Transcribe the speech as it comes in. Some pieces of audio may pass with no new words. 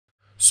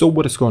So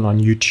what is going on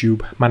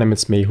YouTube? My name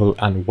is Mehul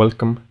and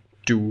welcome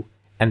to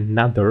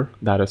another,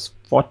 that is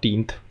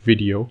 14th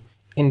video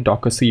in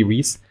Docker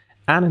series.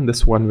 And in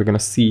this one, we're going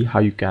to see how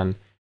you can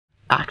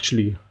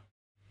actually,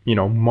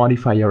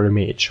 modify your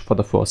image for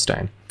the first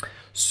time.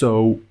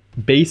 So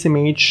base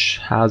image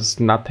has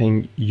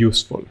nothing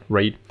useful,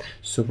 right?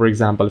 So for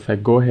example, if I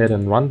go ahead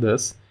and run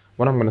this,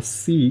 what I'm going to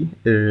see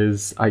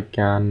is I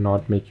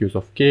cannot make use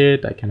of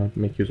Git, I cannot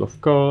make use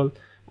of curl.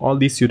 All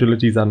these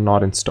utilities are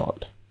not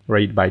installed,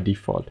 right, by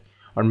default.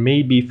 Or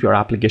maybe if your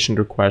application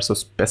requires a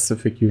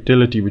specific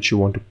utility which you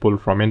want to pull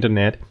from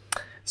internet,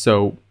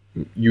 so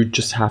you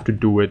just have to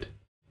do it,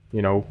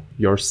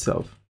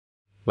 yourself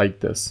like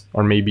this.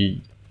 Or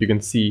maybe you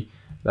can see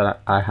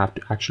that I have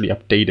to actually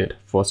update it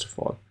first of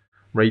all,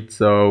 right?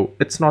 So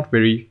it's not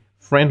very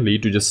friendly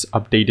to just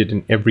update it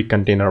in every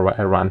container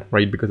I run,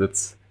 right? Because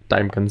it's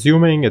time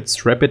consuming,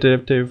 it's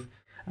repetitive,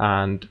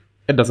 and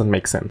it doesn't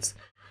make sense.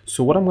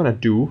 So what I'm going to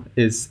do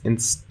is,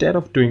 instead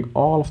of doing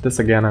all of this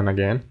again and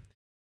again,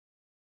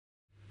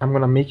 I'm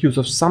going to make use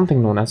of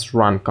something known as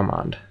run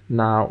command.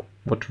 Now,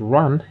 what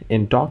run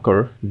in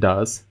Docker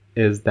does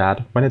is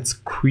that when it's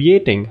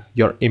creating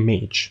your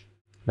image,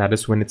 that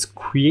is when it's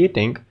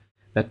creating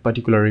that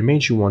particular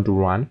image you want to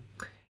run,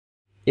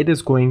 it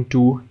is going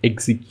to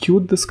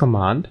execute this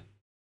command,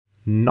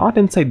 not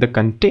inside the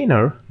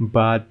container,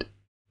 but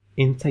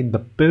inside the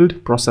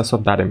build process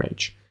of that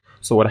image.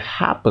 So what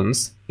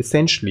happens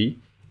essentially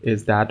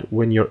is that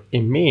when your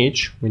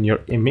image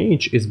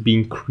is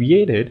being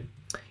created,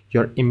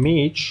 your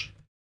image,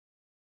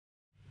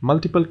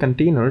 multiple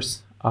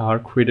containers are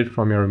created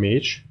from your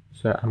image.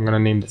 So I'm going to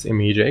name this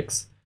image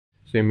X.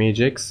 So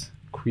image X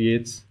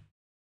creates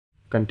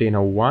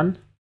container 1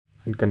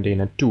 and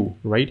container 2,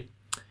 right?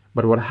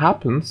 But what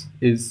happens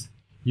is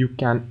you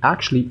can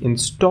actually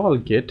install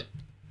Git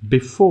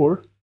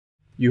before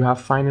you have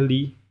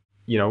finally,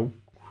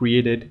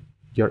 created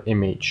your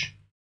image.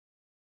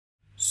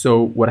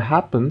 So what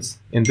happens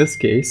in this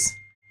case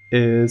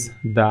is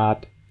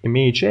that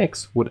image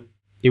X would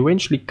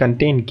eventually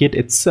contain Git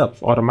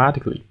itself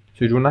automatically.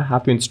 So you do not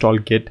have to install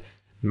Git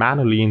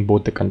manually in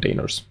both the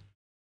containers.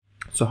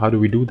 So how do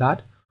we do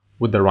that?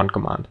 With the run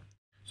command.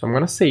 So I'm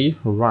going to say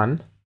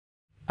run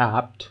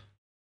apt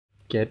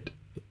get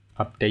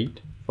update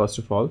first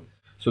of all.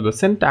 So the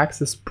syntax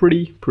is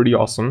pretty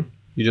awesome.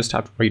 You just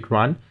have to write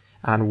run,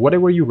 and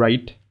whatever you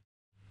write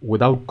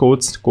without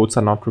quotes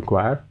are not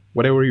required.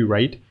 Whatever you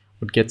write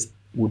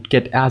would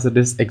get as it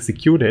is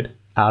executed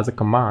as a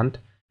command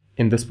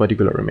in this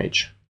particular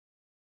image.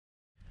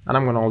 And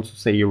I'm going to also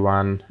say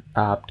run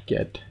apt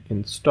get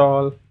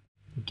install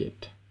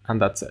git, and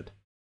that's it.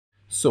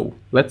 So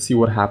let's see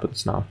what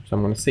happens now. So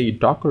I'm going to say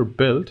docker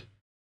build,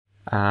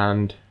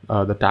 and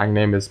the tag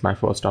name is my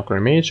first Docker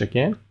image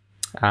again.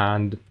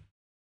 And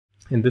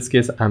in this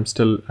case,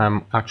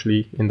 I'm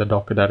actually in the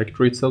Docker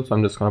directory itself. So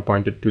I'm just going to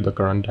point it to the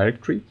current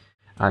directory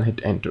and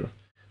hit enter.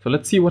 So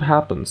let's see what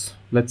happens.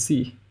 Let's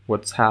see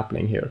what's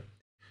happening here.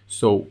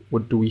 So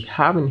what do we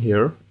have in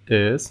here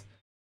is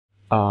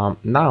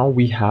now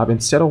we have,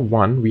 instead of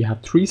one, we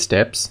have 3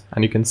 steps,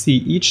 and you can see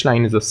each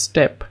line is a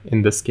step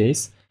in this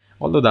case,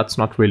 although that's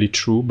not really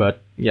true,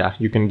 but yeah,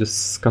 you can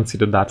just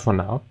consider that for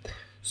now.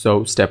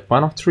 So step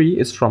 1 of 3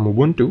 is from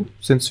Ubuntu.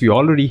 Since we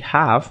already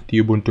have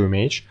the Ubuntu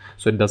image,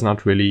 so it does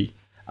not really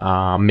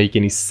make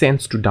any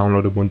sense to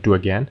download Ubuntu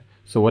again.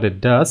 So what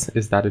it does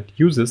is that it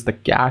uses the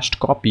cached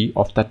copy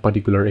of that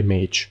particular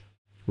image,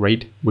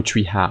 right, which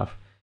we have.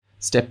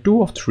 Step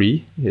 2 of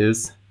 3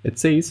 is, it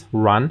says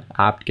run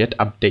apt get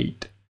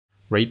update,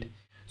 right?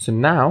 So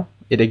now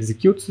it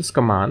executes this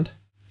command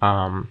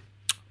on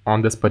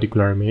this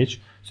particular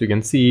image. So you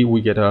can see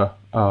we get a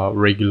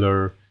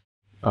regular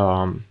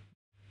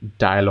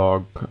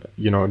dialog,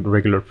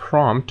 regular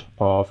prompt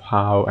of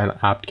how an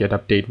apt get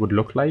update would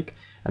look like.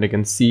 And you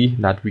can see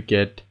that we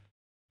get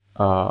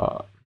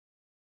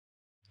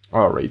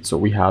all right, so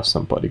we have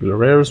some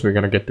particular errors. We're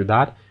going to get to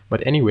that.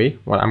 But anyway,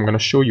 what I'm going to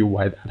show you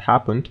why that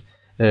happened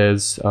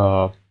is,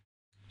 so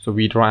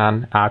we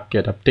ran apt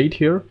get update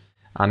here,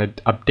 and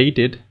it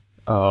updated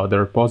the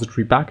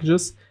repository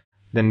packages.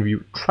 Then we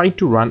tried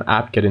to run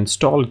apt get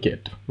install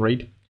git,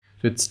 right?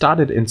 So it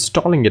started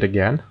installing it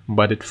again,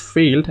 but it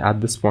failed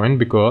at this point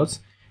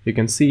because you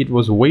can see it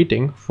was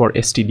waiting for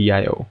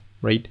stdio,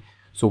 right?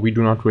 So we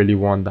do not really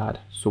want that.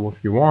 So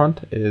what we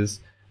want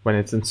is, when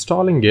it's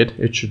installing it,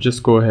 it should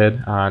just go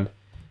ahead and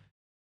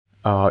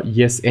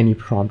yes any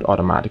prompt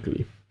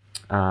automatically.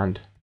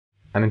 And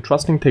an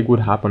interesting thing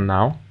would happen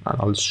now,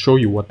 and I'll show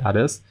you what that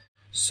is.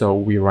 So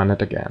we run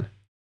it again.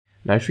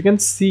 Now if you can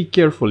see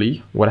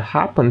carefully, what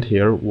happened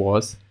here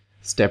was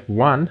step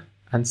 1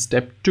 and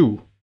step 2.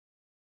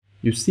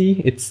 You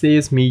see it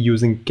says me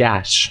using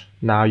cache.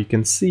 Now you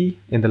can see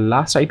in the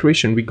last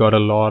iteration we got a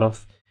lot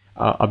of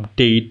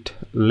update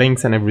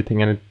links and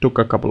everything, and it took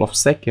a couple of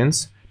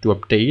seconds to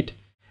update.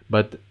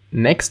 But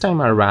next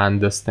time I ran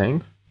this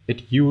thing,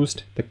 it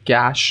used the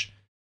cache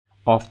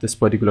of this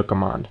particular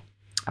command.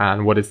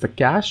 And what is the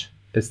cache?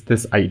 It's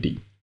this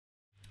ID.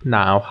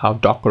 Now, how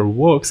Docker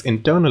works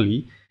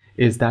internally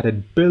is that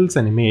it builds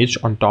an image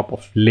on top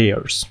of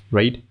layers,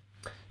 right?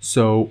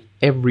 So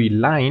every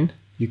line,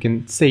 you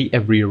can say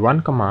every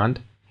run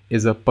command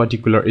is a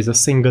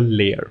single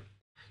layer.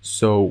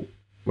 So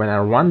when I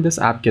run this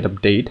apt-get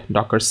update,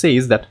 Docker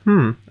says that,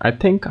 I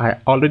think I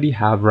already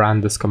have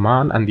ran this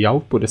command and the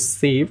output is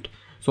saved.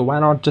 So why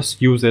not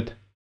just use it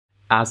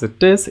as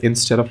it is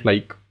instead of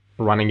like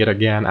running it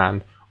again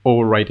and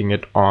overwriting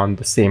it on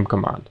the same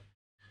command.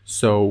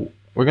 So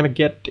we're going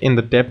to get in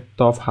the depth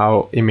of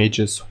how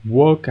images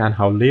work and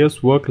how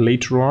layers work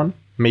later on,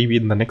 maybe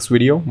in the next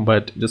video,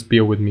 but just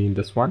bear with me in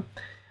this one.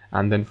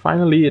 And then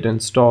finally it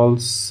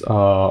installs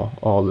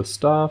all the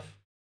stuff.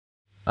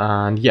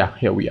 And yeah,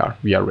 here we are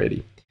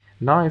ready.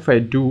 Now if I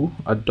do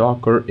a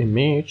docker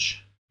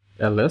image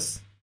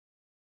ls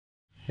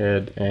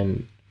head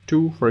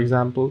n2, for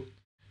example,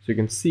 so you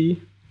can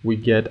see we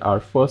get our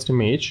first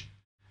image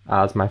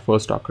as my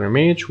first Docker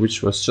image,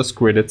 which was just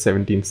created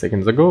 17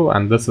 seconds ago.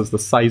 And this is the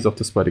size of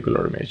this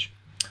particular image,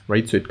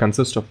 right? So it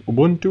consists of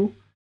Ubuntu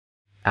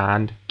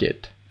and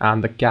Git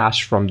and the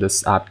cache from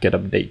this apt-get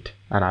update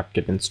and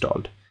apt-get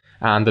installed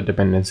and the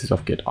dependencies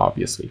of Git,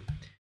 obviously.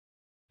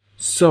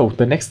 So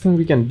the next thing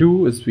we can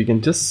do is we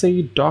can just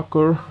say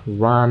docker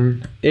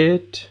run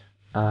it,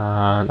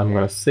 and I'm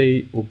going to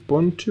say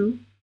Ubuntu,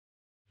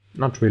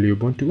 not really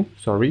Ubuntu,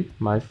 sorry,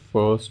 my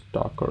first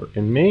Docker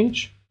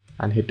image,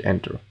 and hit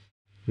enter.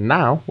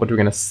 Now what we're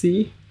going to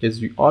see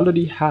is we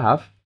already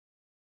have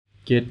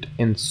Git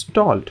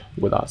installed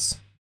with us.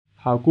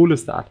 How cool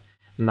is that?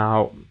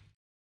 Now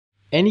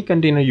any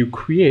container you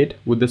create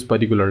with this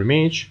particular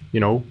image,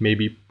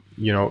 maybe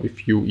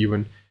if you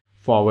even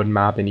forward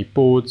map any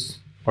ports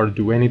or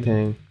do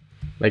anything,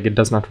 like, it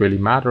does not really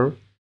matter.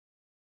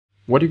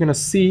 What you're going to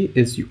see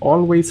is you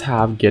always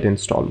have Git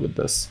installed with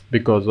this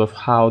because of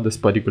how this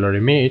particular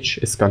image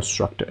is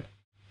constructed.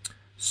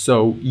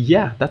 So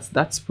yeah,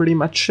 that's pretty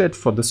much it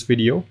for this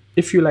video.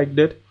 If you liked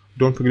it,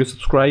 don't forget to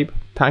subscribe.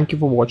 Thank you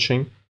for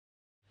watching,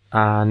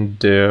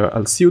 and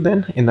I'll see you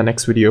then in the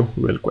next video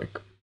real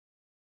quick.